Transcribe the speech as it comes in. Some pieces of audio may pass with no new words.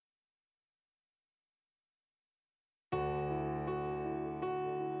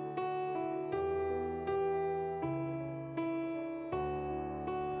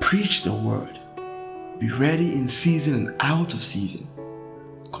Preach the word. Be ready in season and out of season.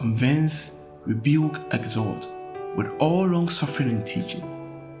 Convince, rebuke, exhort, with all long suffering and teaching.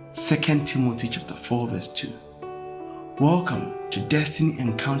 2 Timothy chapter 4 verse 2. Welcome to Destiny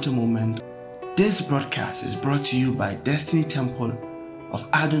Encounter Moment. This broadcast is brought to you by Destiny Temple of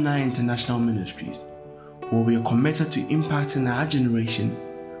Adonai International Ministries, where we are committed to impacting our generation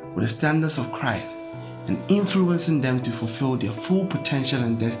with the standards of Christ and influencing them to fulfill their full potential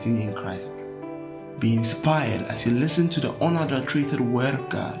and destiny in Christ. Be inspired as you listen to the unadulterated Word of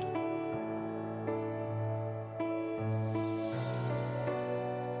God.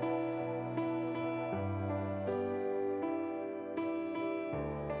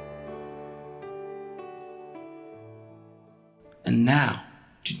 And now,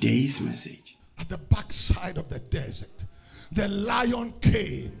 today's message. At the backside of the desert, the lion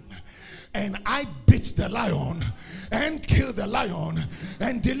came, and I beat the lion and killed the lion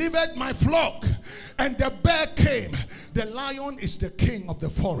and delivered my flock. And the bear came. The lion is the king of the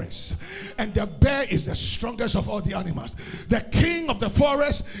forest, and the bear is the strongest of all the animals. The king of the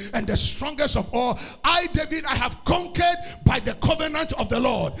forest and the strongest of all. I, David, I have conquered by the covenant of the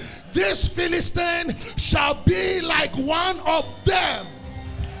Lord. This Philistine shall be like one of them.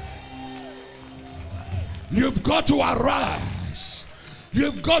 You've got to arise.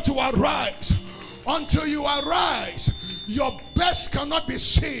 You've got to arise. Until you arise, your best cannot be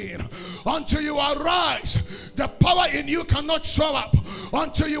seen. Until you arise, the power in you cannot show up.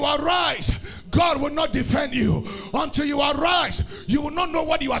 Until you arise, God will not defend you. Until you arise, you will not know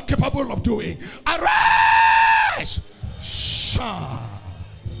what you are capable of doing. Arise! Shine.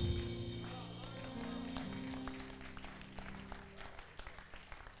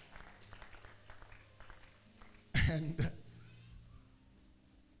 And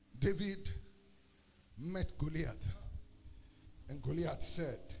David met Goliath, and Goliath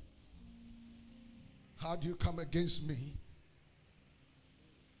said, how do you come against me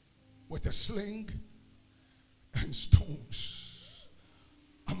with a sling and stones?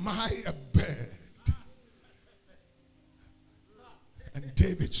 Am I a bird? And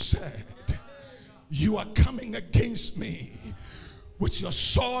David said, you are coming against me with your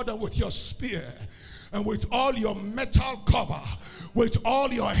sword and with your spear and with all your metal cover, with all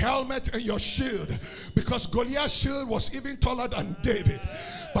your helmet and your shield, because Goliath's shield was even taller than David.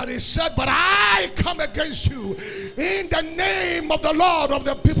 But he said, but I come against you in the name of the Lord of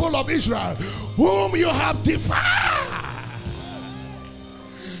the people of Israel, whom you have defied.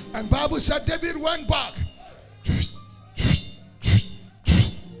 And Bible said David went back.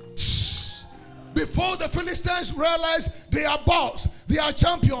 Before the Philistines realized they are boss, they are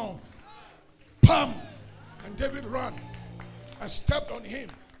champion. Pam! And David ran and stepped on him,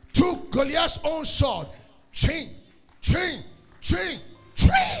 took Goliath's own sword, chain. Then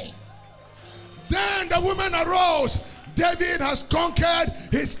the woman arose. David has conquered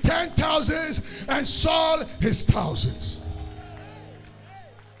his 10,000s and Saul his thousands.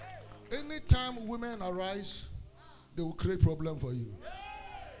 Anytime women arise, they will create problem for you.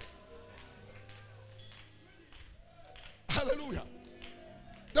 Hallelujah.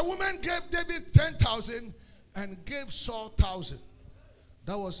 The woman gave David 10,000 and gave Saul 1,000.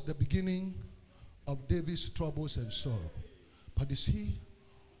 That was the beginning of David's troubles and sorrow. But you see,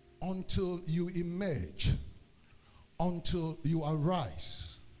 until you emerge, until you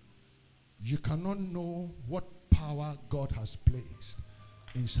arise, you cannot know what power God has placed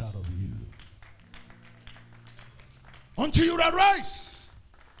inside of you. Until you arise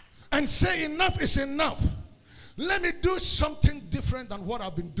and say enough is enough. Let me do something different than what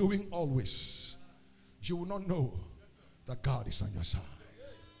I've been doing always. You will not know that God is on your side.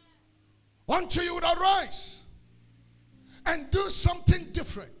 Until you would arise and do something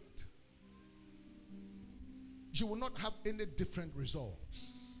different, you will not have any different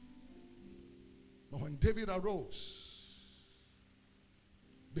results. But when David arose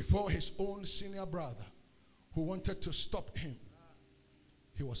before his own senior brother who wanted to stop him,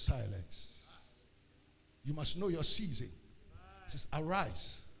 he was silenced. You must know your season. It says,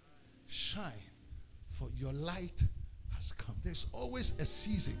 arise, shine, for your light has come. There's always a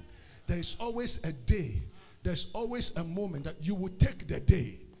season. There is always a day. There's always a moment that you will take the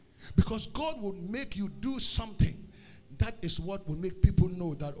day. Because God will make you do something. That is what will make people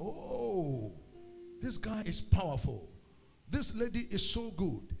know that, oh, this guy is powerful. This lady is so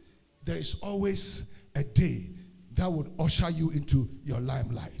good. There is always a day that would usher you into your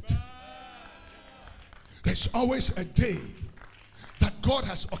limelight. There's always a day that God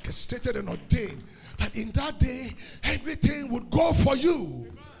has orchestrated and ordained that in that day everything would go for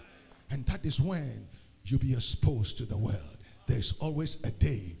you. And that is when you'll be exposed to the world. There's always a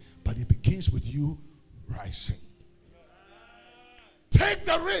day, but it begins with you rising. Take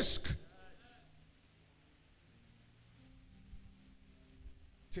the risk.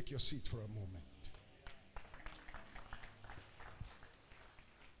 Take your seat for a moment.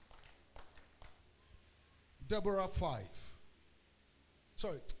 Deborah 5.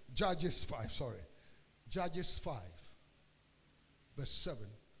 Sorry, Judges 5, sorry. Judges 5, verse 7.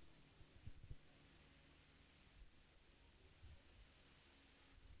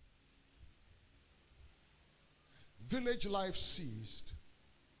 Village life ceased.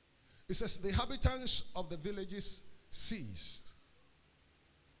 It says the inhabitants of the villages ceased.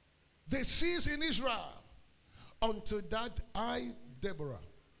 They ceased in Israel until that I, Deborah,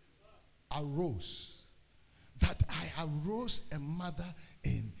 arose. That I arose a mother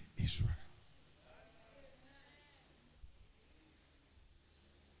in Israel.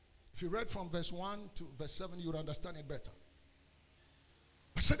 If you read from verse 1 to verse 7, you would understand it better.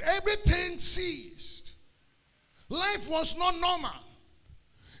 I said everything ceased. Life was not normal.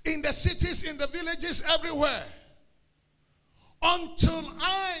 In the cities, in the villages, everywhere. Until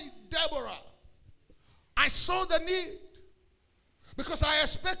I, Deborah, I saw the need. Because I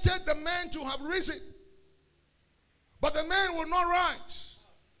expected the man to have risen. But the man would not rise.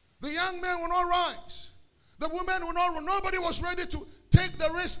 The young man would not rise. The woman would not rise. Nobody was ready to take the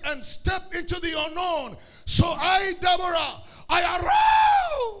risk and step into the unknown. So I, Deborah, I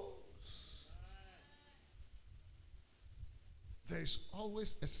arose. There is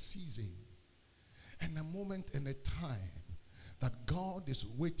always a season and a moment and a time that God is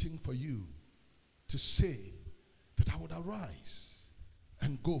waiting for you to say that I would arise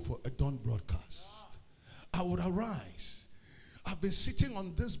and go for a dawn broadcast. I would arise. I've been sitting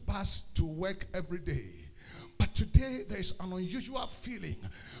on this bus to work every day. But today there is an unusual feeling.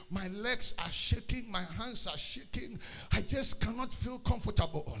 My legs are shaking, my hands are shaking. I just cannot feel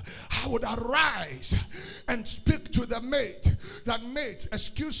comfortable. I would arise and speak to the mate. That mate,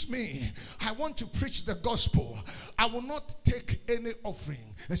 excuse me, I want to preach the gospel. I will not take any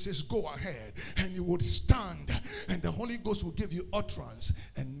offering. It says go ahead. And you would stand and the Holy Ghost will give you utterance.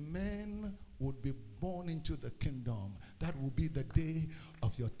 And men would be born into the kingdom. That will be the day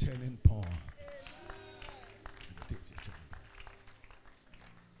of your turning point.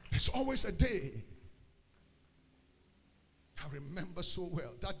 There's always a day. I remember so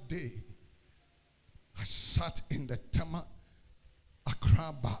well that day I sat in the Tema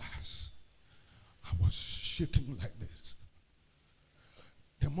Accra bars. I was shaking like this.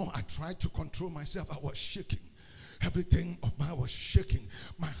 The more I tried to control myself, I was shaking. Everything of mine was shaking.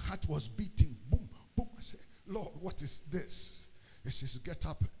 My heart was beating. Boom, boom. I said, Lord, what is this? He says, get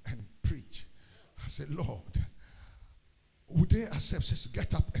up and preach. I said, Lord, would they accept? Says,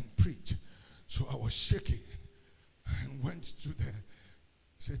 get up and preach. So I was shaking and went to the,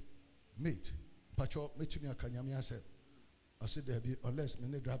 said, mate, Pacho, mate, me akanyami. I said, there be unless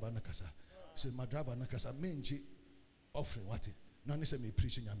me driver nakasa. Said, my driver nakasa menji offering what it. None said me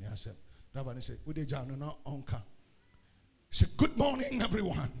preaching yami asem. Driver said, ude janu na onka. Said, good morning,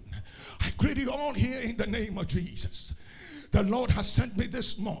 everyone. I greet you all here in the name of Jesus. The Lord has sent me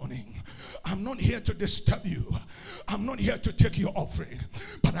this morning. I'm not here to disturb you. I'm not here to take your offering.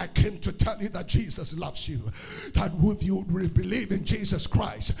 But I came to tell you that Jesus loves you. That if you believe in Jesus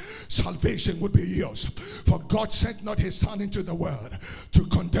Christ, salvation would be yours. For God sent not his son into the world to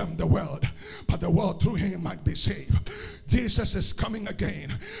condemn the world, but the world through him might be saved. Jesus is coming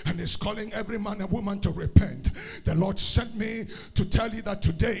again and is calling every man and woman to repent. The Lord sent me to tell you that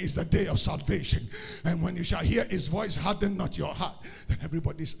today is the day of salvation. And when you shall hear his voice, harden not your heart. Then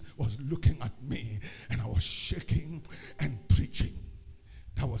everybody was looking at me and I was shaking and preaching.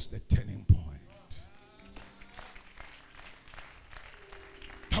 That was the turning point.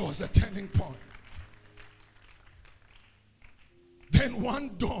 That was the turning point. Then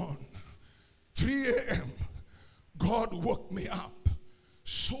one dawn, 3 a.m., God woke me up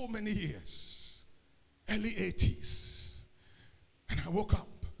so many years, early 80s. And I woke up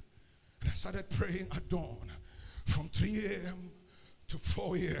and I started praying at dawn from 3 a.m. to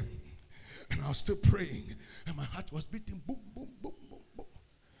 4 a.m. And I was still praying and my heart was beating boom, boom, boom, boom, boom.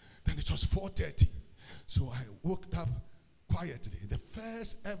 Then it was 4:30. So I woke up quietly. The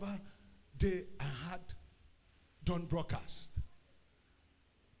first ever day I had dawn broadcast.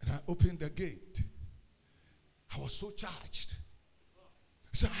 And I opened the gate. I was so charged.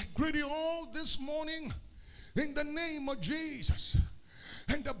 So I greet you all this morning in the name of Jesus.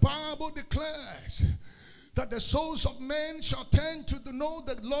 And the Bible declares that the souls of men shall tend to know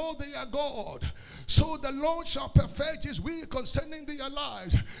the Lord their God. So the Lord shall perfect his will concerning their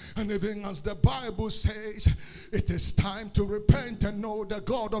lives. And even as the Bible says, it is time to repent and know the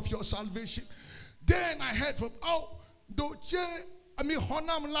God of your salvation. Then I heard from,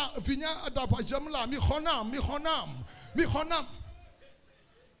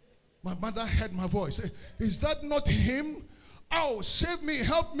 my mother heard my voice. Is that not him? Oh, save me,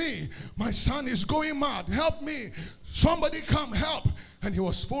 help me. My son is going mad. Help me. Somebody come help. And he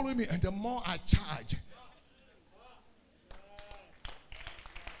was following me. And the more I charge,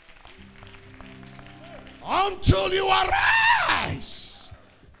 until you arise,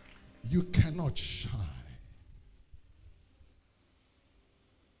 you cannot shine.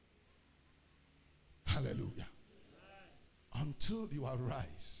 Hallelujah. Until you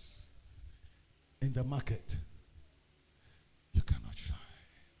arise in the market, you cannot shine.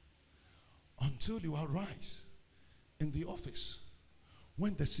 Until you arise in the office,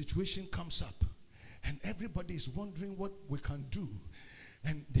 when the situation comes up and everybody is wondering what we can do,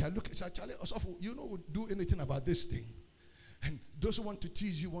 and they are looking, Charlie, you know, would do anything about this thing. And those who want to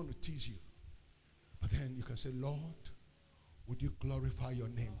tease you want to tease you. But then you can say, Lord, would you glorify your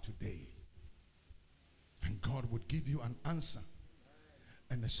name today? And God would give you an answer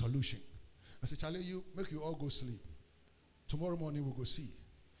and a solution. I say, Charlie, you make you all go sleep. Tomorrow morning we'll go see.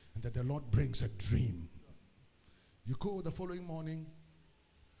 And that the Lord brings a dream. You go the following morning,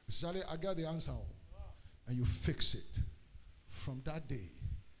 Charlie, I got the answer. And you fix it. From that day,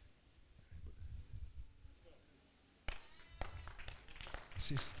 it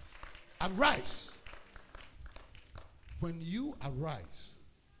says, arise. When you arise,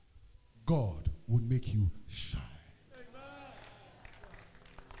 God will make you shine.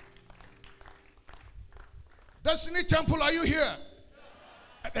 Destiny Temple, are you here?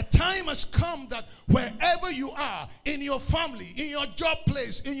 The time has come that wherever you are, in your family, in your job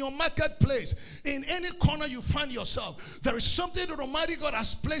place, in your marketplace, in any corner you find yourself, there is something that Almighty God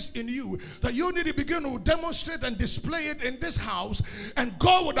has placed in you that you need to begin to demonstrate and display it in this house. And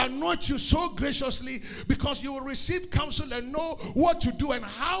God would anoint you so graciously because you will receive counsel and know what to do and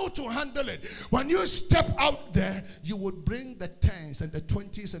how to handle it. When you step out there, you would bring the tens and the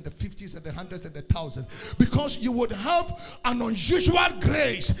 20s and the 50s and the hundreds and the thousands because you would have an unusual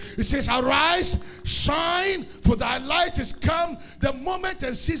grace. It says, arise, shine, for thy light is come. The moment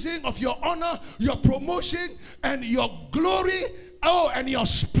and season of your honor, your promotion, and your glory, and your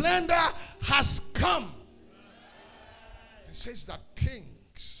splendor has come. It says that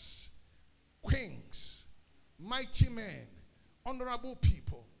kings, queens, mighty men, honorable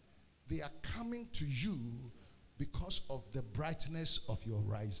people, they are coming to you because of the brightness of your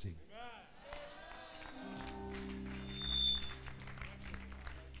rising.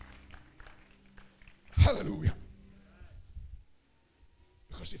 Hallelujah.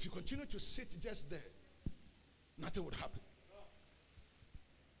 Because if you continue to sit just there, nothing would happen.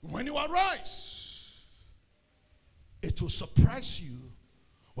 When you arise, it will surprise you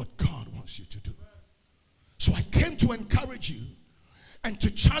what God wants you to do. So I came to encourage you and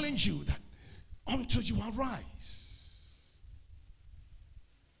to challenge you that until you arise,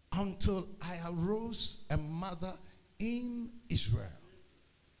 until I arose a mother in Israel,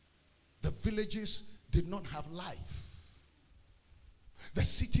 the villages did not have life. The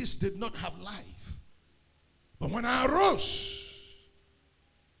cities did not have life. But when I arose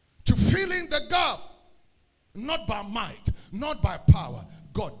to fill in the gap, not by might, not by power,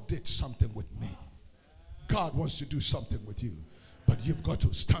 God did something with me. God wants to do something with you. But you've got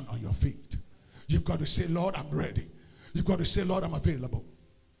to stand on your feet. You've got to say, Lord, I'm ready. You've got to say, Lord, I'm available.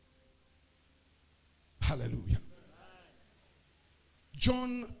 Hallelujah.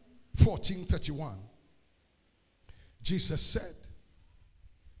 John 14:31. Jesus said,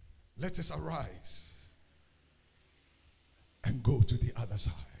 let us arise and go to the other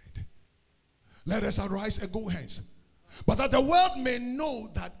side. Let us arise and go hence. But that the world may know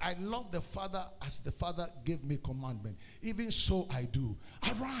that I love the Father as the Father gave me commandment. Even so I do.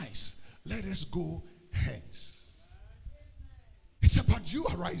 Arise. Let us go hence. It's about you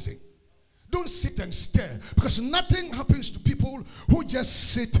arising. Don't sit and stare, because nothing happens to people who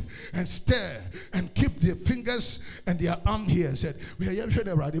just sit and stare and keep their fingers and their arm here and said,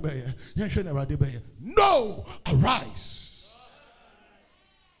 no, arise.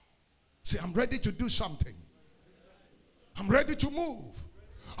 Say, I'm ready to do something. I'm ready to move.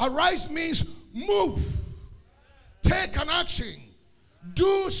 Arise means move. Take an action.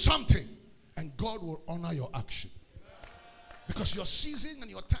 Do something. And God will honor your action. Because your season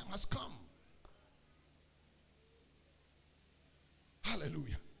and your time has come.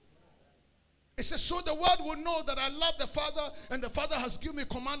 Hallelujah. It says, so the world will know that I love the Father, and the Father has given me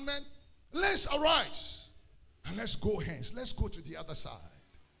commandment. Let's arise and let's go hence. Let's go to the other side.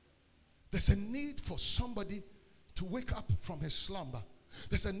 There's a need for somebody to wake up from his slumber.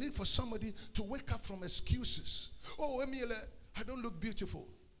 There's a need for somebody to wake up from excuses. Oh, Emile, I don't look beautiful.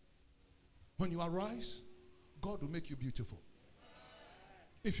 When you arise, God will make you beautiful.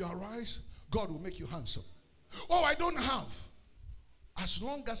 If you arise, God will make you handsome. Oh, I don't have. As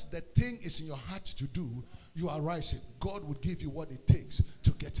long as the thing is in your heart to do, you are rising. God will give you what it takes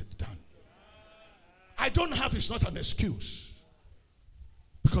to get it done. I don't have is not an excuse.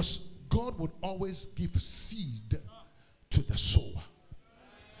 Because God would always give seed to the sower.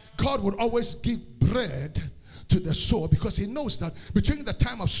 God would always give bread to the sower, because he knows that between the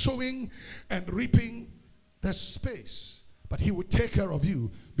time of sowing and reaping, there's space. But he will take care of you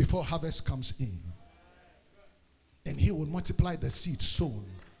before harvest comes in. And he will multiply the seed sown.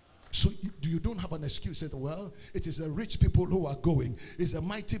 So you don't have an excuse. Say, well, it is the rich people who are going. It's the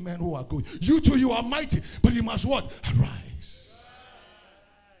mighty men who are going. You too, you are mighty. But you must what? Arise.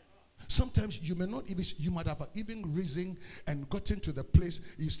 Sometimes you might have even risen and gotten to the place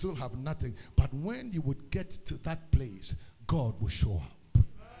you still have nothing. But when you would get to that place, God will show up.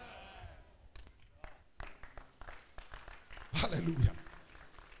 Hallelujah.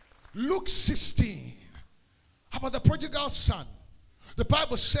 Luke 16. About the prodigal son. The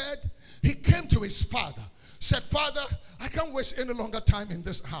Bible said he came to his father. Said, Father, I can't waste any longer time in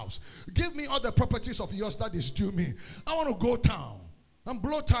this house. Give me all the properties of yours that is due me. I want to go town and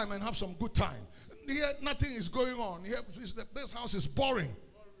blow time and have some good time. Here, nothing is going on. Here, this house is boring.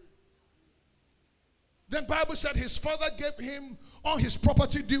 Then Bible said his father gave him all his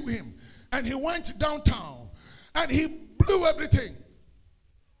property due him. And he went downtown and he blew everything.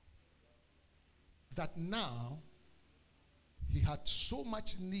 That now he had so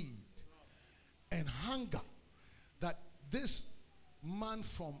much need and hunger that this man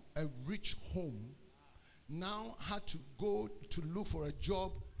from a rich home now had to go to look for a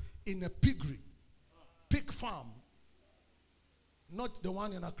job in a piggery, pig farm, not the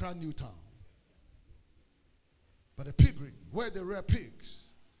one in Accra, Newtown, but a piggery where they rear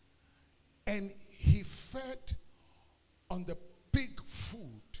pigs. And he fed on the pig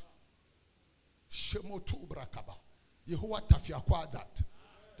food.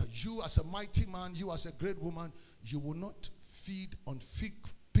 That you as a mighty man, you as a great woman, you will not feed on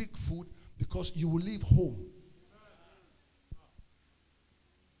pig food, because you will leave home.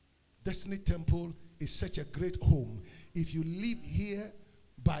 Destiny Temple is such a great home. If you live here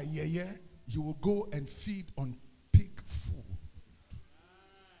by Yeye, you will go and feed on pig food.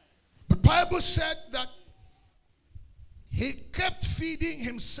 The Bible said that he kept feeding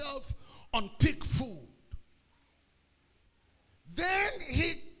himself on pig food. Then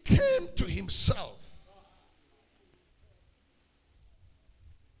he came to himself.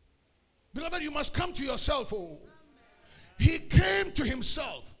 Beloved, you must come to yourself. Oh. He came to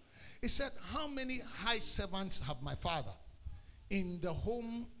himself. He said, how many high servants have my father in the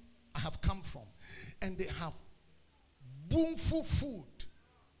home I have come from? And they have boomful food.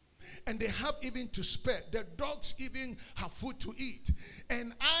 And they have even to spare. The dogs even have food to eat.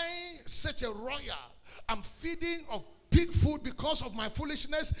 And I, such a royal, I'm feeding of pig food because of my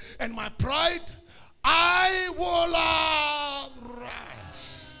foolishness and my pride. I will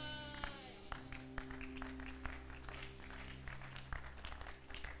rise.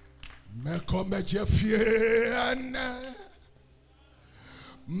 Meko mejefiene.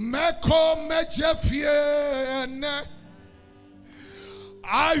 Meko mejefiene.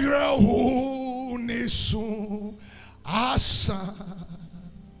 Ayrehu nisu asa.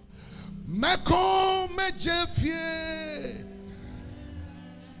 Meko mejefie.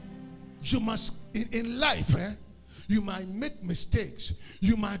 You must, in life, you might make mistakes.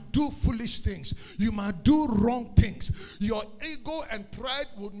 You might do foolish things. You might do wrong things. Your ego and pride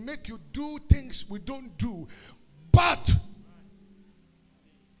would make you do things we don't do. But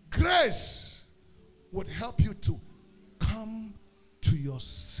grace would help you to come to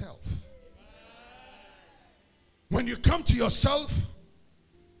yourself. When you come to yourself,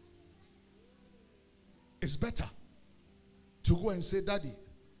 it's better to go and say, Daddy,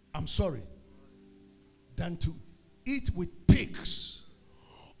 I'm sorry, than to eat with pigs.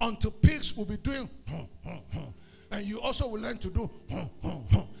 Until pigs will be doing and you also will learn to do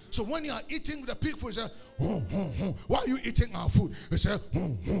So when you are eating the pig food, you say, why are you eating our food? You say,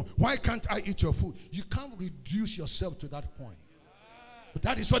 why can't I eat your food? You can't reduce yourself to that point. But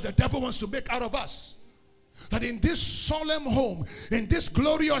that is what the devil wants to make out of us. that in this solemn home, in this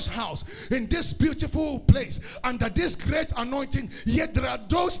glorious house, in this beautiful place, under this great anointing, yet there are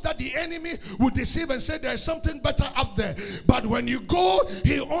those that the enemy will deceive and say there is something better up there. But when you go,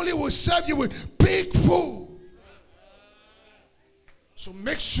 he only will serve you with pig food. So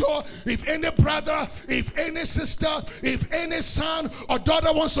make sure, if any brother, if any sister, if any son or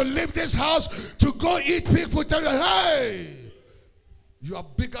daughter wants to leave this house to go eat pig food, tell you, hey, you are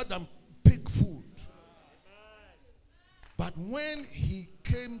bigger than pig food. But when he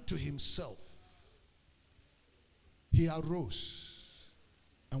came to himself, he arose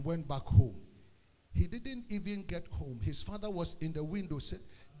and went back home. He didn't even get home. His father was in the window, said,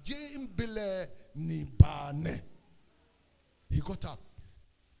 Jembele nibane. He got up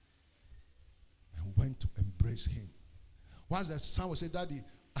and went to embrace him. Once the son would say, Daddy,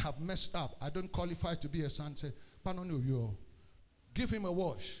 I have messed up. I don't qualify to be a son. Say, give him a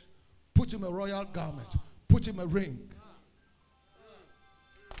wash. Put him a royal garment. Put him a ring.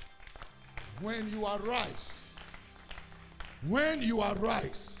 When you arise,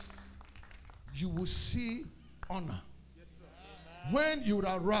 you will see honor. When you would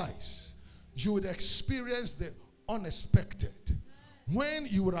arise, you would experience the unexpected. When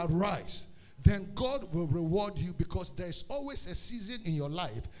you would arise, then God will reward you, because there is always a season in your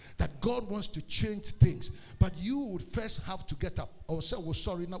life that God wants to change things. But you would first have to get up. Or say, oh,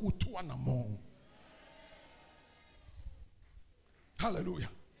 sorry, now hallelujah.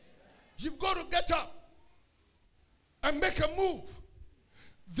 You've got to get up and make a move.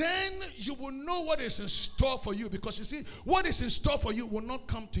 Then you will know what is in store for you. Because you see, what is in store for you will not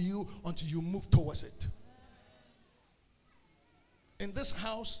come to you until you move towards it. In this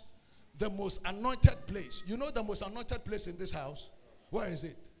house, the most anointed place. You know the most anointed place in this house? Where is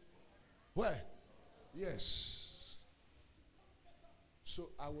it? Where? Yes. So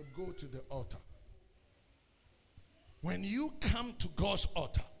I would go to the altar. When you come to God's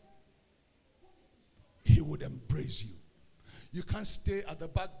altar, he would embrace you. You can't stay at the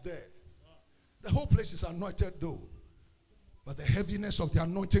back there. The whole place is anointed though. But the heaviness of the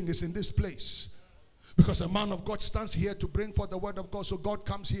anointing is in this place. Because a man of God stands here to bring forth the word of God. So God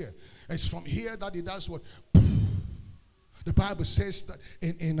comes here. And it's from here that he does what? The Bible says that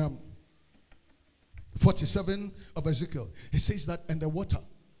in 47 of Ezekiel, it says that in the water,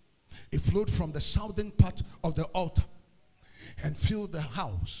 it flowed from the southern part of the altar and filled the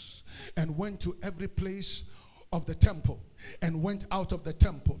house and went to every place of the temple and went out of the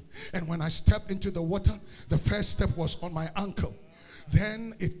temple. And when I stepped into the water, the first step was on my ankle.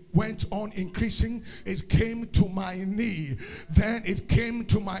 Then it went on increasing. It came to my knee. Then it came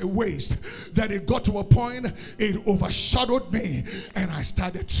to my waist. Then it got to a point, it overshadowed me, and I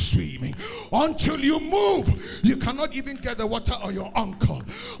started swimming. Until you move, you cannot even get the water on your ankle.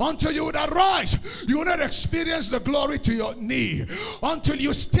 Until you would arise, you will not experience the glory to your knee. Until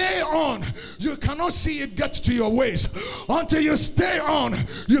you stay on, you cannot see it get to your waist. Until you stay on,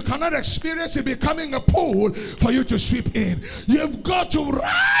 you cannot experience it becoming a pool for you to sweep in. You've got to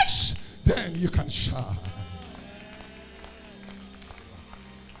rise, then you can shine.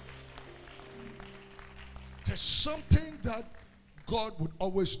 There's something that God would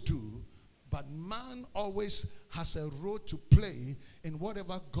always do, but man always has a role to play in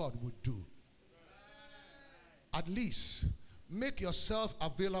whatever God would do. At least make yourself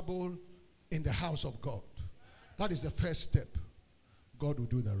available in the house of God. That is the first step. God will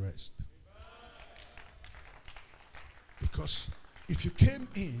do the rest. Because if you came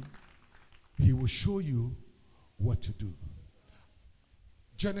in, he will show you what to do.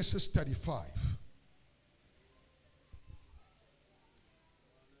 Genesis 35.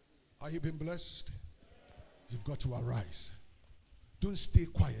 Are you being blessed? You've got to arise. Don't stay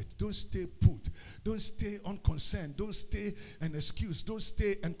quiet. Don't stay put. Don't stay unconcerned. Don't stay an excuse. Don't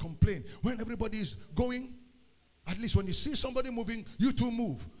stay and complain. When everybody is going, at least when you see somebody moving, you too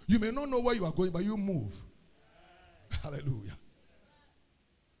move. You may not know where you are going, but you move. Hallelujah.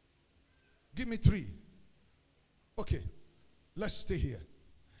 Give me 3. Okay, let's stay here.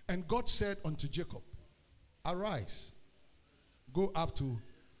 And God said unto Jacob, arise, go up to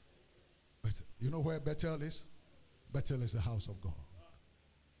Bethel. You know where Bethel is? Bethel is the house of God.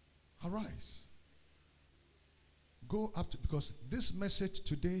 Arise. Go up to, because this message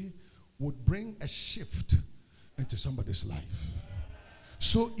today would bring a shift into somebody's life.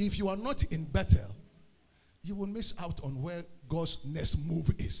 So if you are not in Bethel, you will miss out on where God's next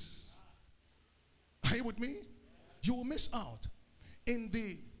move is. Are you with me? You will miss out. In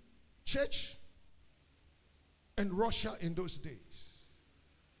the church in Russia in those days,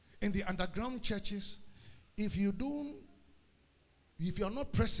 in the underground churches, if you're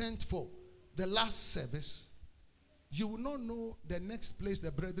not present for the last service, you will not know the next place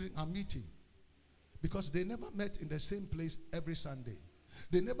the brethren are meeting. Because they never met in the same place every Sunday.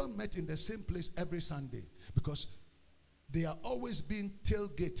 They never met in the same place every Sunday. Because they are always being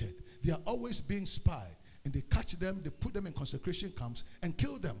tailgated. They are always being spied. And they catch them, they put them in consecration camps and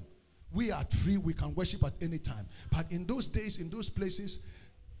kill them. We are free, we can worship at any time. But in those days, in those places,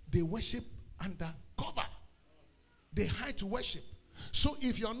 they worship under cover. They hide to worship. So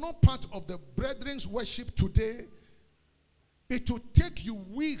if you are not part of the brethren's worship today, it will take you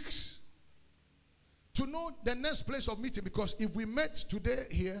weeks to know the next place of meeting. Because if we met today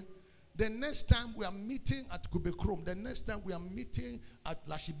here, the next time we are meeting at Kubekrom, the next time we are meeting at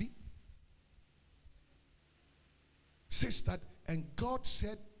Lashibi. Says that, and God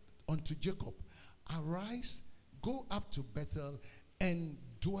said unto Jacob, arise, go up to Bethel, and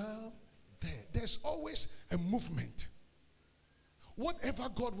dwell there. There's always a movement. Whatever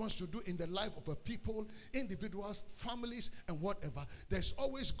God wants to do in the life of a people, individuals, families, and whatever, there's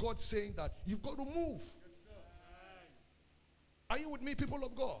always God saying that you've got to move. Are you with me, people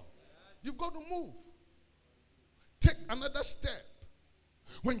of God? You've got to move. Take another step.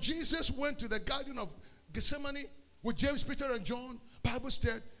 When Jesus went to the Garden of Gethsemane with James, Peter, and John, Bible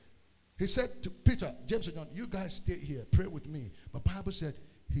said, he said to Peter, James, and John, you guys stay here, pray with me. But Bible said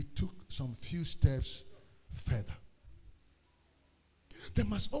he took some few steps further. There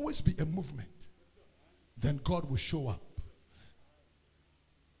must always be a movement. Then God will show up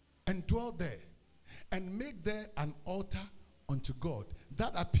and dwell there and make there an altar unto God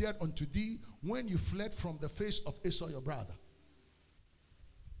that appeared unto thee when you fled from the face of Esau your brother.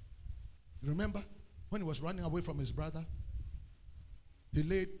 Remember when he was running away from his brother? He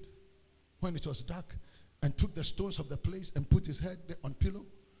laid, when it was dark, and took the stones of the place and put his head on pillow.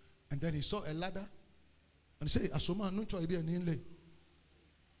 And then he saw a ladder and he said, Asoma,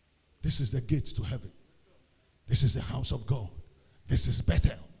 this is the gate to heaven. This is the house of God. This is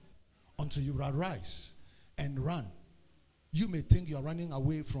Bethel. Until you arise and run. You may think you are running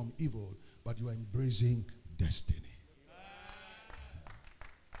away from evil, but you are embracing destiny.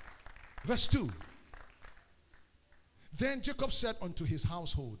 Verse 2. Then Jacob said unto his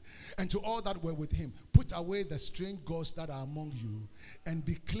household and to all that were with him, put away the strange gods that are among you, and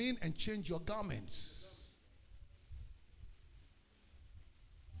be clean and change your garments.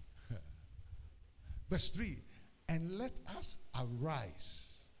 Verse 3. And let us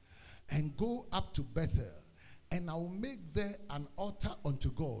arise and go up to Bethel, and I will make there an altar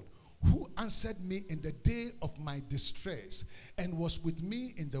unto God, who answered me in the day of my distress, and was with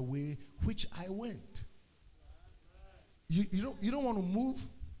me in the way which I went. You don't want to move?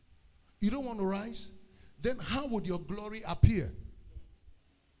 You don't want to rise? Then how would your glory appear?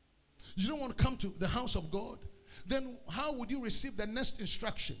 You don't want to come to the house of God? Then how would you receive the next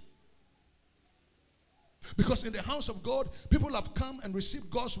instruction? Because in the house of God, people have come and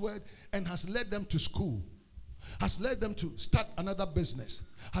received God's word and has led them to school, has led them to start another business,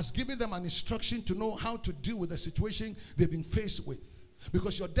 has given them an instruction to know how to deal with the situation they've been faced with.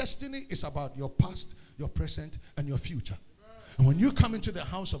 Because your destiny is about your past, your present, and your future. And when you come into the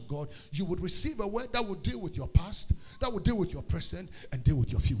house of God, you would receive a word that will deal with your past, that will deal with your present, and deal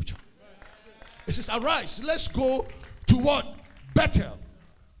with your future. It says, arise, let's go to what? Bethel.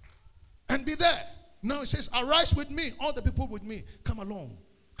 And be there. Now it says, arise with me, all the people with me. Come along.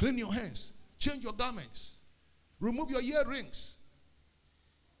 Clean your hands. Change your garments. Remove your earrings.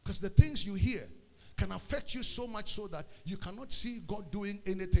 Because the things you hear can affect you so much so that you cannot see God doing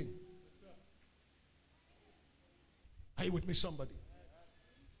anything. Are you with me, somebody?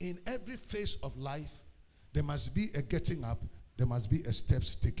 In every phase of life, there must be a getting up. There must be a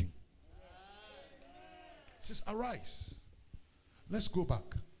steps taking. It says, arise. Let's go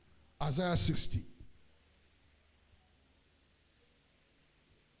back. Isaiah 60.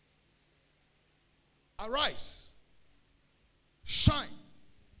 Arise, shine,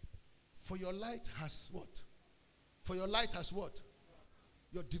 for your light has what? For your light has what?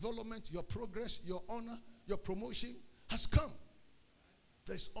 Your development, your progress, your honor, your promotion has come.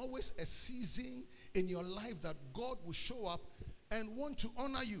 There's always a season in your life that God will show up and want to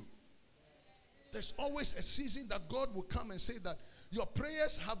honor you. There's always a season that God will come and say that your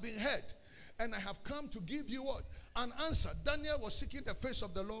prayers have been heard, and I have come to give you what? An answer. Daniel was seeking the face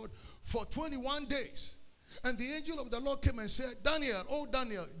of the Lord for 21 days. And the angel of the Lord came and said, Daniel, oh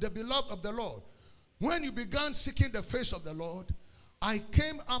Daniel, the beloved of the Lord, when you began seeking the face of the Lord, I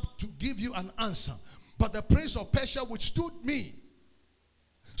came up to give you an answer. But the prince of Persia withstood me.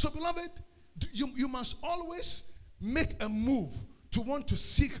 So beloved, you must always make a move to want to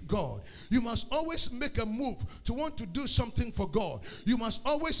seek God. You must always make a move to want to do something for God. You must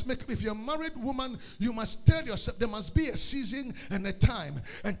always make, if you're a married woman, you must tell yourself, there must be a season and a time,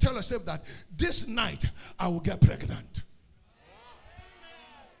 and tell yourself that this night I will get pregnant.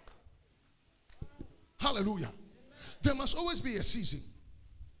 Hallelujah. There must always be a season.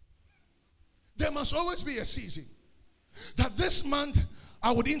 There must always be a season that this month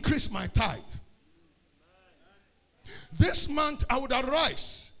I would increase my tithe. This month I would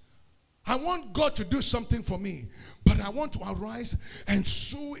arise. I want God to do something for me, but I want to arise and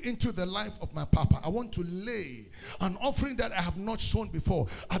sow into the life of my papa. I want to lay an offering that I have not sown before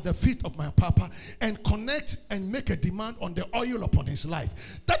at the feet of my papa and connect and make a demand on the oil upon his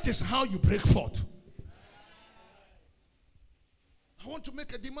life. That is how you break forth. I want to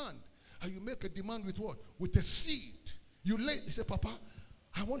make a demand. And you make a demand with what? With a seed. You say, Papa,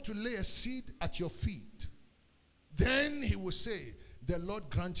 I want to lay a seed at your feet. Then he will say, the Lord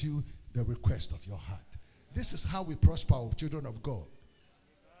grant you the request of your heart. This is how we prosper, our children of God.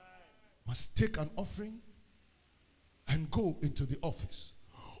 Must take an offering and go into the office.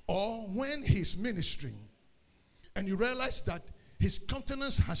 Or when he's ministering and you realize that his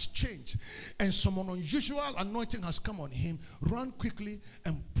countenance has changed and some unusual anointing has come on him, run quickly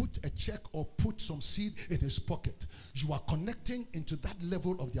and put a check or put some seed in his pocket. You are connecting into that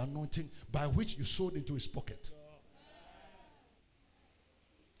level of the anointing by which you sowed into his pocket.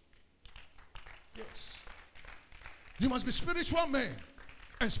 Yes. You must be spiritual men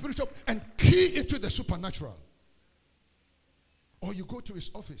and spiritual and key into the supernatural. Or you go to his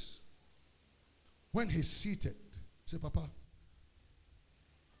office. When he's seated, say, Papa,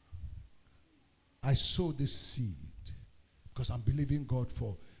 I sow this seed because I'm believing God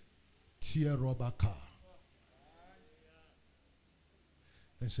for tear rubber car.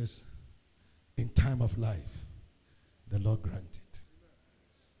 It says, in time of life, the Lord grant it.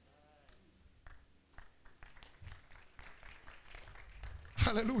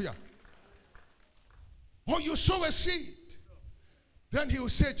 Hallelujah. Or you sow a seed. Then he will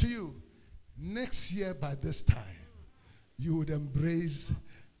say to you, next year by this time, you would embrace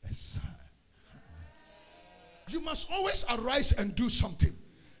a son. You must always arise and do something.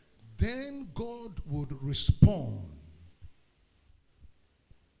 Then God would respond.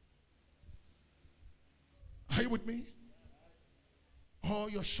 Are you with me? Or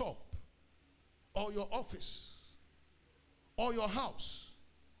your shop, or your office, or your house.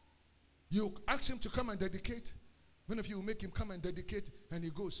 You ask him to come and dedicate. Many of you will make him come and dedicate, and he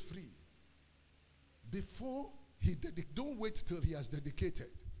goes free. Before he dedicates, don't wait till he has dedicated.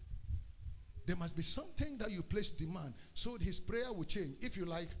 There must be something that you place demand so his prayer will change. If you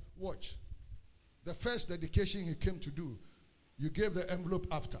like, watch. The first dedication he came to do, you gave the envelope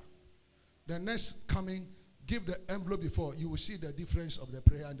after. The next coming, give the envelope before. You will see the difference of the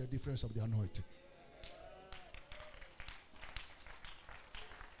prayer and the difference of the anointing.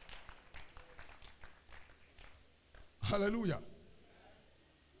 Hallelujah.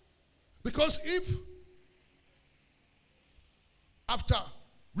 Because if after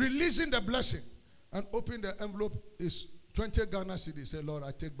releasing the blessing and opening the envelope is 20 Ghana cedis, say, Lord,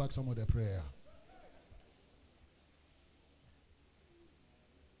 I take back some of the prayer.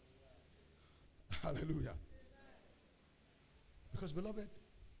 Hallelujah. Because, beloved,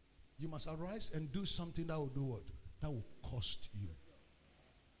 you must arise and do something that will do what? That will cost you.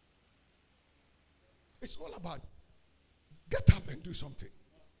 It's all about get up and do something.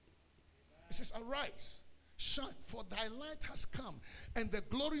 It says, arise, shine, for thy light has come, and the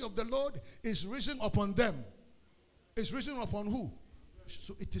glory of the Lord is risen upon them. Is risen upon who?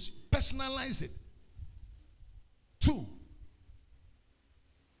 So it is personalize it. 2.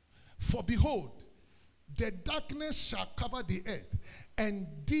 For behold, the darkness shall cover the earth, and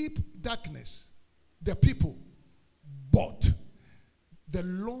deep darkness the people. But the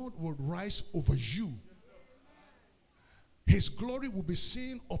Lord will rise over you. His glory will be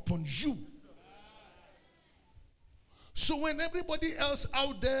seen upon you. So when everybody else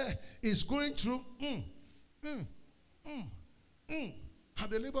out there is going through, have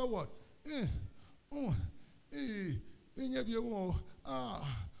the labor what?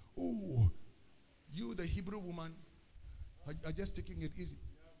 You, the Hebrew woman, are just taking it easy.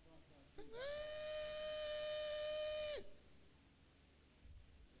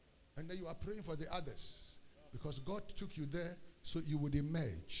 And then you are praying for the others. Because God took you there so you would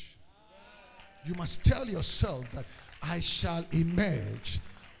emerge. You must tell yourself that I shall emerge.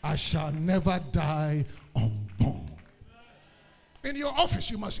 I shall never die unborn. In your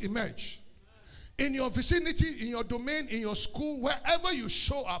office, you must emerge. In your vicinity, in your domain, in your school, wherever you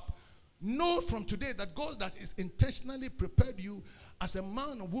show up, know from today that God that is intentionally prepared you as a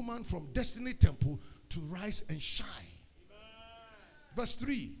man or woman from Destiny Temple to rise and shine. Verse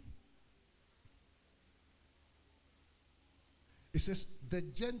 3. It says, the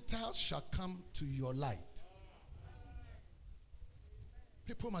Gentiles shall come to your light.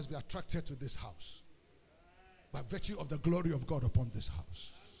 People must be attracted to this house by virtue of the glory of God upon this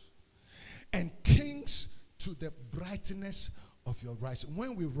house. And kings to the brightness of your rising.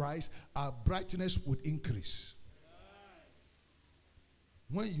 When we rise, our brightness would increase.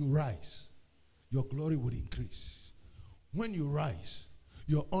 When you rise, your glory would increase. When you rise,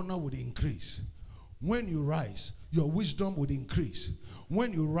 your honor would increase. When you rise, your wisdom would increase.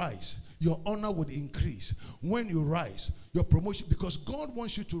 When you rise, your honor would increase. When you rise, your promotion, because God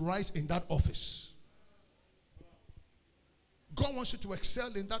wants you to rise in that office. God wants you to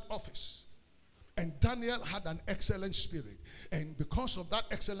excel in that office. And Daniel had an excellent spirit. And because of that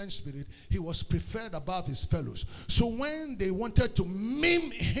excellent spirit, he was preferred above his fellows. So when they wanted to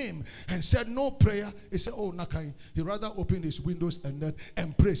meme him and said no prayer, he said, oh, Nakai. He rather opened his windows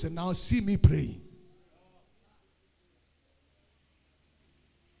and prays. And now see me praying.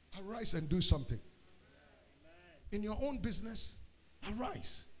 Arise and do something. In your own business,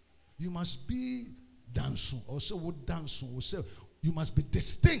 arise. You must be dancing. Also, what dancing will say, you must be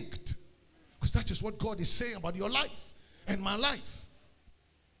distinct. Because that is what God is saying about your life and my life.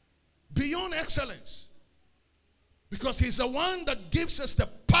 Beyond excellence. Because he's the one that gives us the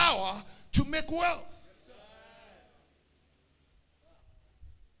power to make wealth.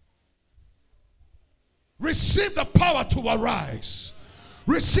 Receive the power to arise.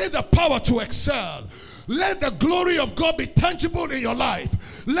 Receive the power to excel. Let the glory of God be tangible in your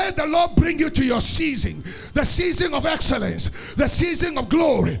life. Let the Lord bring you to your season. The season of excellence. The season of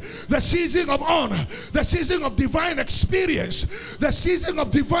glory. The season of honor. The season of divine experience. The season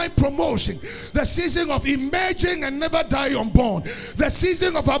of divine promotion. The season of emerging and never die unborn. The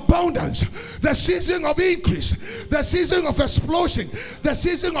season of abundance. The season of increase. The season of explosion. The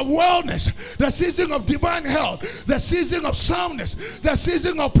season of wellness. The season of divine health. The season of soundness. The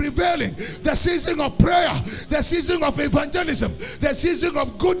season of prevailing. The season of prayer. The season of evangelism. The season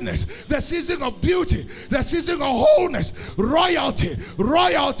of goodness. The season of beauty. The season of wholeness. Royalty.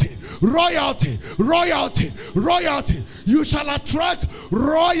 Royalty. Royalty. Royalty. Royalty. You shall attract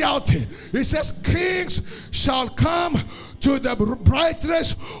royalty. It says kings shall come to the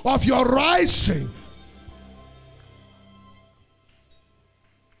brightness of your rising.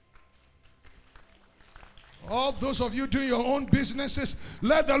 All those of you doing your own businesses,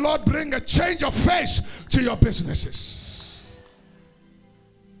 let the Lord bring a change of face to your businesses.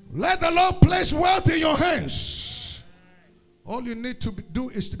 Let the Lord place wealth in your hands. All you need to do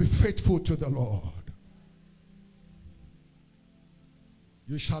is to be faithful to the Lord.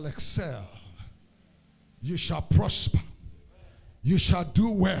 You shall excel. You shall prosper. You shall do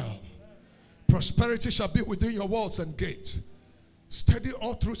well. Prosperity shall be within your walls and gates. Study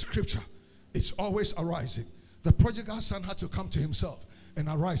all through scripture. It's always arising. The prodigal son had to come to himself and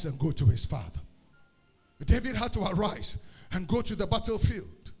arise and go to his father. David had to arise and go to the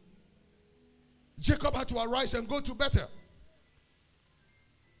battlefield. Jacob had to arise and go to Bethel.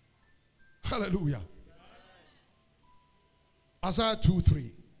 Hallelujah. Isaiah 2:3.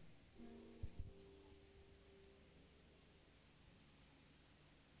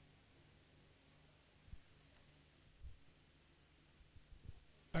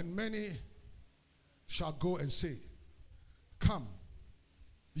 And many shall go and say, come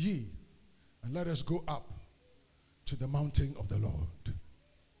ye, and let us go up to the mountain of the Lord,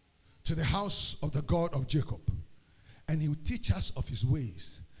 to the house of the God of Jacob, and he will teach us of his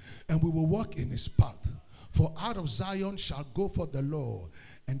ways, and we will walk in his path. For out of Zion shall go forth the law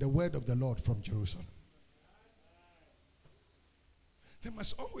and the word of the Lord from Jerusalem. There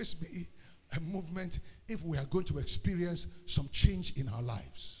must always be a movement if we are going to experience some change in our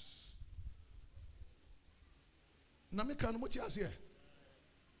lives. Are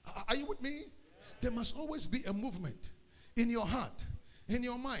you with me? There must always be a movement in your heart, in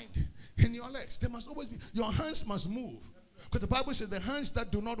your mind, in your legs. There must always be. Your hands must move. Because the Bible says the hands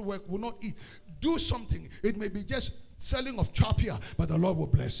that do not work will not eat. Do something. It may be just selling of chapia, but the Lord will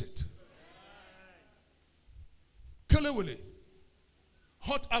bless it. Kelewele,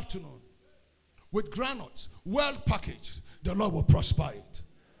 hot afternoon, with granules, well packaged, the Lord will prosper it.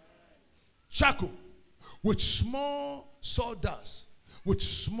 Charcoal, with small sawdust, with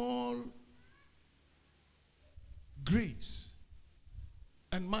small grease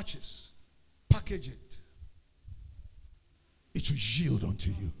and matches, package it. It will yield unto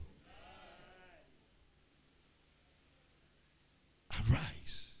you.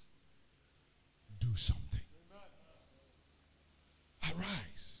 Arise. Do something.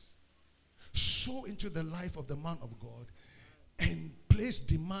 into the life of the man of God and place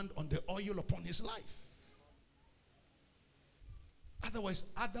demand on the oil upon his life. Otherwise,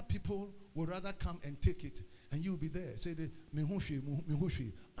 other people will rather come and take it, and you will be there. Say, "Me hushi, me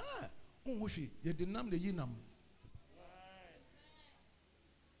hushi." Ah, hushi. Ye dinam de yinam.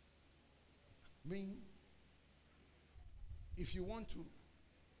 Mean, if you want to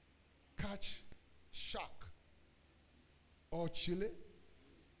catch shark or chile,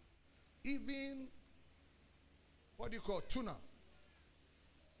 even what do you call tuna,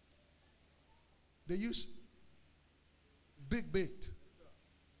 they use big bait.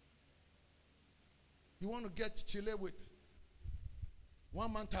 You want to get chile with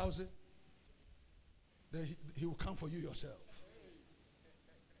 1,000, then he will come for you yourself.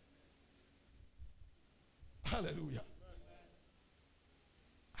 Hallelujah.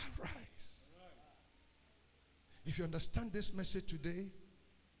 Arise. If you understand this message today,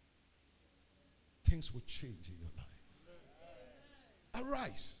 things will change in your life.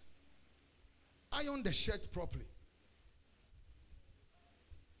 Arise. Iron the shirt properly.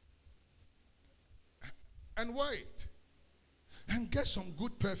 And wear it. And get some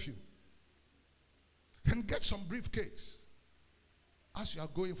good perfume. And get some briefcase. As you are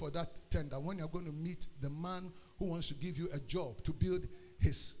going for that tender, when you are going to meet the man who wants to give you a job to build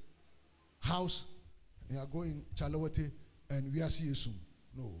his house, and you are going Chalawati and we are seeing you soon.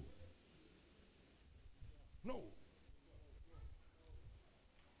 No. No.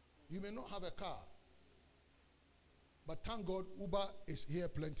 You may not have a car, but thank God Uber is here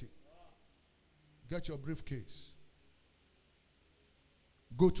plenty. Get your briefcase.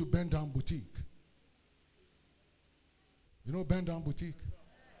 Go to Bend Down Boutique. You know Bend Down Boutique?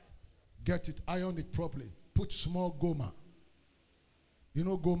 Get it, iron it properly. Put small goma. You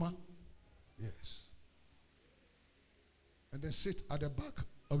know goma? Yes. And then sit at the back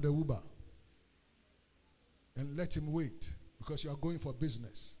of the Uber and let him wait because you are going for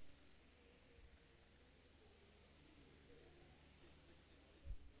business.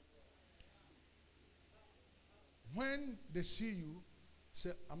 When they see you,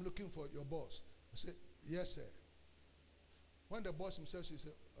 say, "I'm looking for your boss." I say, "Yes, sir." When the boss himself says,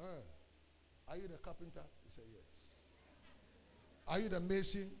 "Are you the carpenter?" He said, "Yes." "Are you the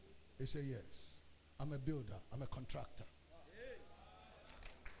mason?" He said, "Yes." "I'm a builder. I'm a contractor."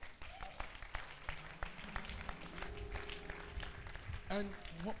 And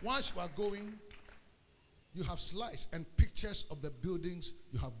once you are going, you have slides and pictures of the buildings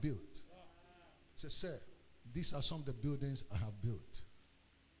you have built. Say, "Sir, these are some of the buildings I have built."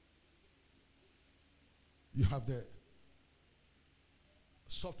 You have the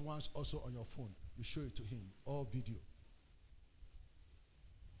soft ones also on your phone. You show it to him, all video.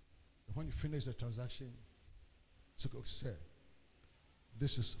 When you finish the transaction, so go, "Sir,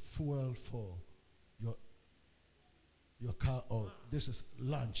 this is fuel for your car, or this is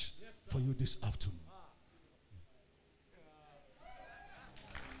lunch for you this afternoon."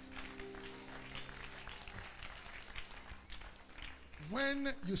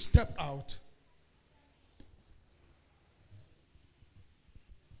 When you step out,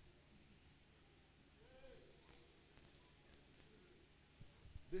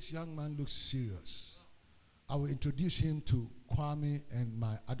 this young man looks serious. I will introduce him to Kwame and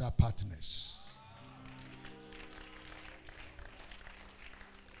my other partners.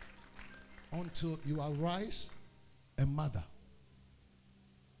 Until you arise a mother,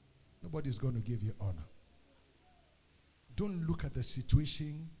 nobody's going to give you honor. Don't look at the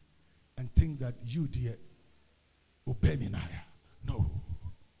situation and think that you, dear, obey me now. No.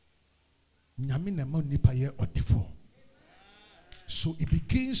 So it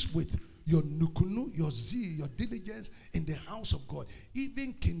begins with your nukunu, your zeal, your diligence in the house of God.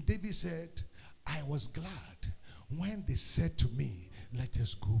 Even King David said, "I was glad when they said to me, 'Let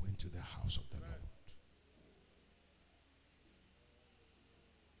us go into the house of the Lord.'"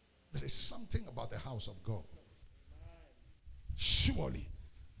 There is something about the house of God. "Surely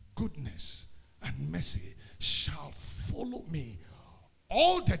goodness and mercy shall follow me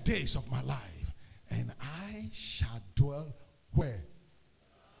all the days of my life, and I shall dwell" where?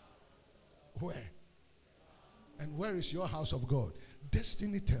 Where? And where is your house of God?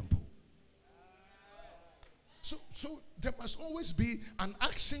 Destiny Temple. So there must always be an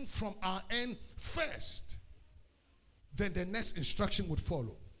action from our end first. Then the next instruction would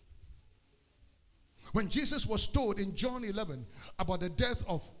follow. When Jesus was told in John 11 about the death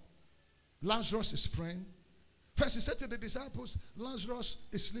of Lazarus, his friend, first he said to the disciples, "Lazarus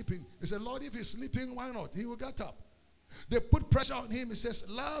is sleeping." He said, "Lord, if he's sleeping, why not? He will get up." They put pressure on him. He says,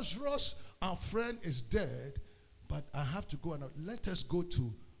 "Lazarus, our friend, is dead, but I have to go and let us go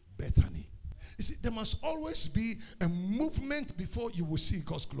to Bethany." You see, there must always be a movement before you will see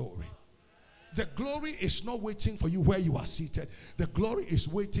God's glory. The glory is not waiting for you where you are seated. The glory is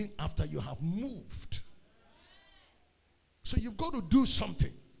waiting after you have moved. So you've got to do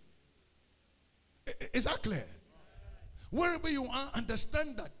something. Is that clear? Wherever you are,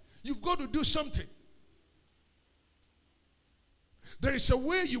 understand that you've got to do something. There is a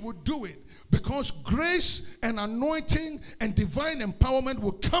way you would do it, because grace and anointing and divine empowerment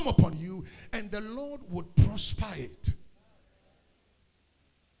will come upon you, and the Lord would prosper it.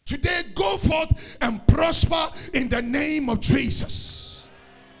 Today, go forth and prosper in the name of Jesus.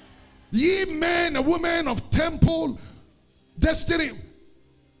 Ye men and women of temple destiny.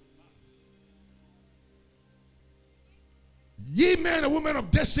 Ye men and women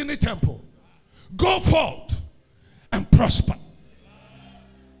of destiny temple, go forth and prosper.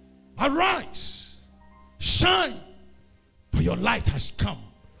 Arise, shine, for your light has come.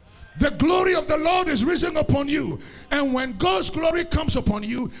 The glory of the Lord is risen upon you. And when God's glory comes upon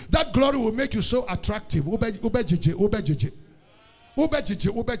you, that glory will make you so attractive.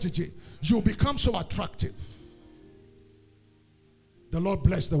 You'll become so attractive. The Lord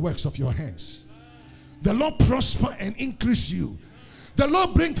bless the works of your hands. The Lord prosper and increase you. The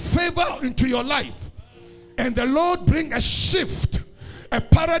Lord bring favor into your life. And the Lord bring a shift, a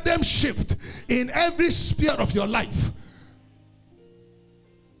paradigm shift in every sphere of your life.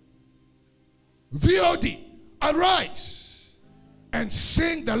 VOD, arise and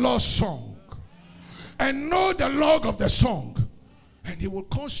sing the Lord's song, and know the log of the song, and He will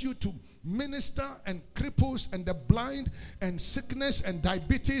cause you to minister, and cripples and the blind and sickness and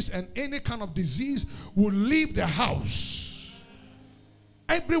diabetes and any kind of disease will leave the house.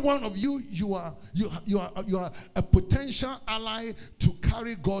 Every one of you, you are a potential ally to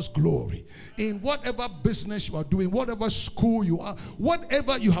carry God's glory in whatever business you are doing, whatever school you are,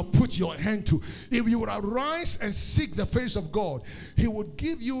 whatever you have put your hand to. If you would arise and seek the face of God, He would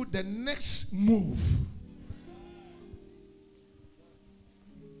give you the next move.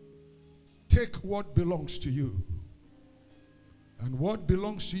 Take what belongs to you, and what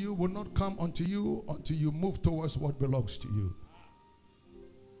belongs to you will not come unto you until you move towards what belongs to you.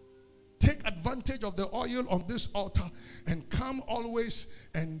 Take advantage of the oil on this altar and come always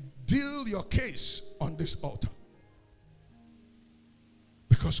and deal your case on this altar.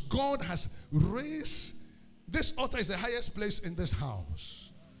 Because God has raised, this altar is the highest place in this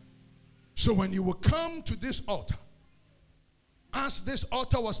house. So when you will come to this altar, as this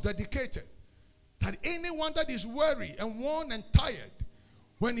altar was dedicated, that anyone that is weary and worn and tired,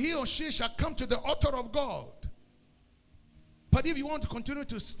 when he or she shall come to the altar of God. But if you want to continue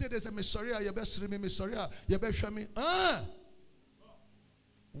to stay there, say, Misoria, you best remain Misoria, you best show me.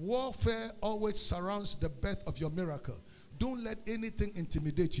 Warfare always surrounds the birth of your miracle. Don't let anything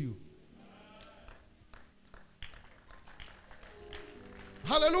intimidate you.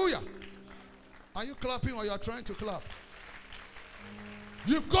 Hallelujah. Are you clapping or you are trying to clap?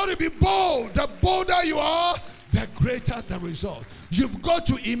 You've got to be bold. The bolder you are, the greater the result. You've got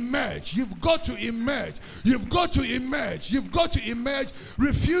to emerge. You've got to emerge. You've got to emerge. You've got to emerge.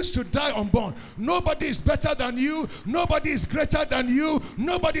 Refuse to die unborn. Nobody is better than you. Nobody is greater than you.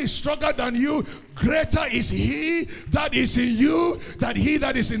 Nobody is stronger than you. Greater is He that is in you than he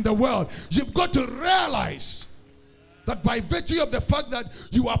that is in the world. You've got to realize that by virtue of the fact that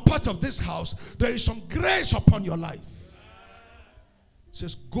you are part of this house, there is some grace upon your life. It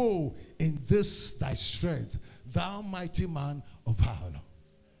says, go in this thy strength, thou mighty man of valor.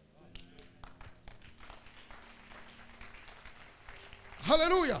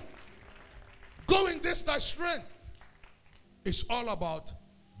 Hallelujah. Go in this thy strength. It's all about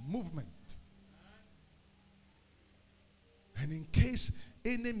movement. And in case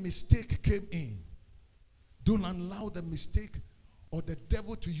any mistake came in, don't allow the mistake or the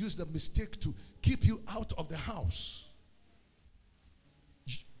devil to use the mistake to keep you out of the house.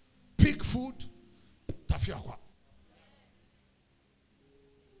 Pig food, tafiakwa.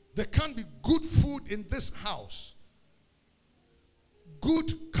 There can't be good food in this house.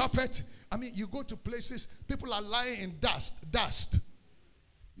 Good carpet. I mean, you go to places, people are lying in dust.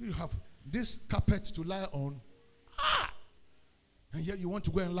 You have this carpet to lie on. And yet you want to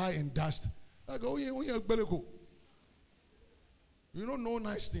go and lie in dust. I go, you don't know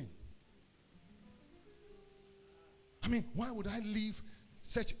nice thing. I mean, why would I leave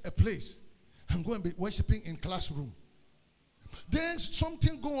such a place and go and be worshiping in classroom? Then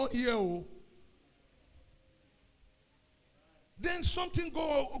something go on here. Then something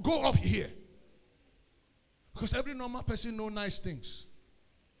go off here. Because every normal person knows nice things.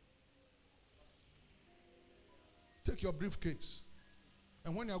 Take your briefcase.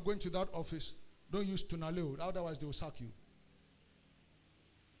 And when you are going to that office, Don't use tunale, otherwise they will sack you.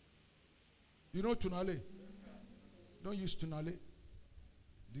 You know tunale? Don't use tunale.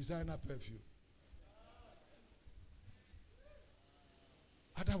 Designer perfume.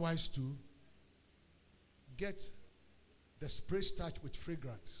 Otherwise, to get the spray starch with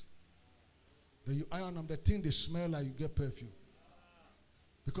fragrance. Then you iron them, the thing they smell like, you get perfume.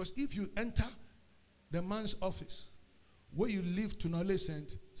 Because if you enter the man's office where you leave tunale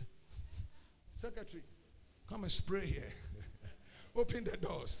scent, secretary, come and spray here. Open the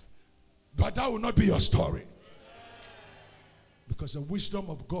doors. But that will not be your story. Because the wisdom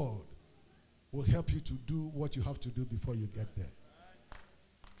of God will help you to do what you have to do before you get there.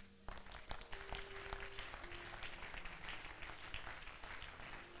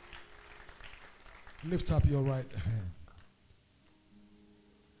 Lift up your right hand.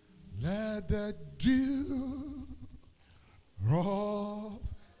 Let the dew of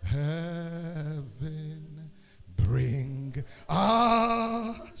heaven bring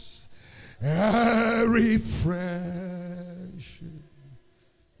us a refreshing.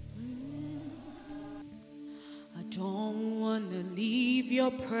 I don't want to leave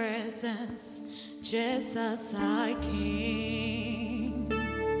your presence just as I came.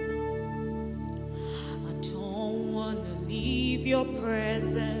 I don't want to leave your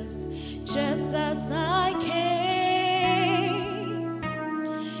presence just as I came.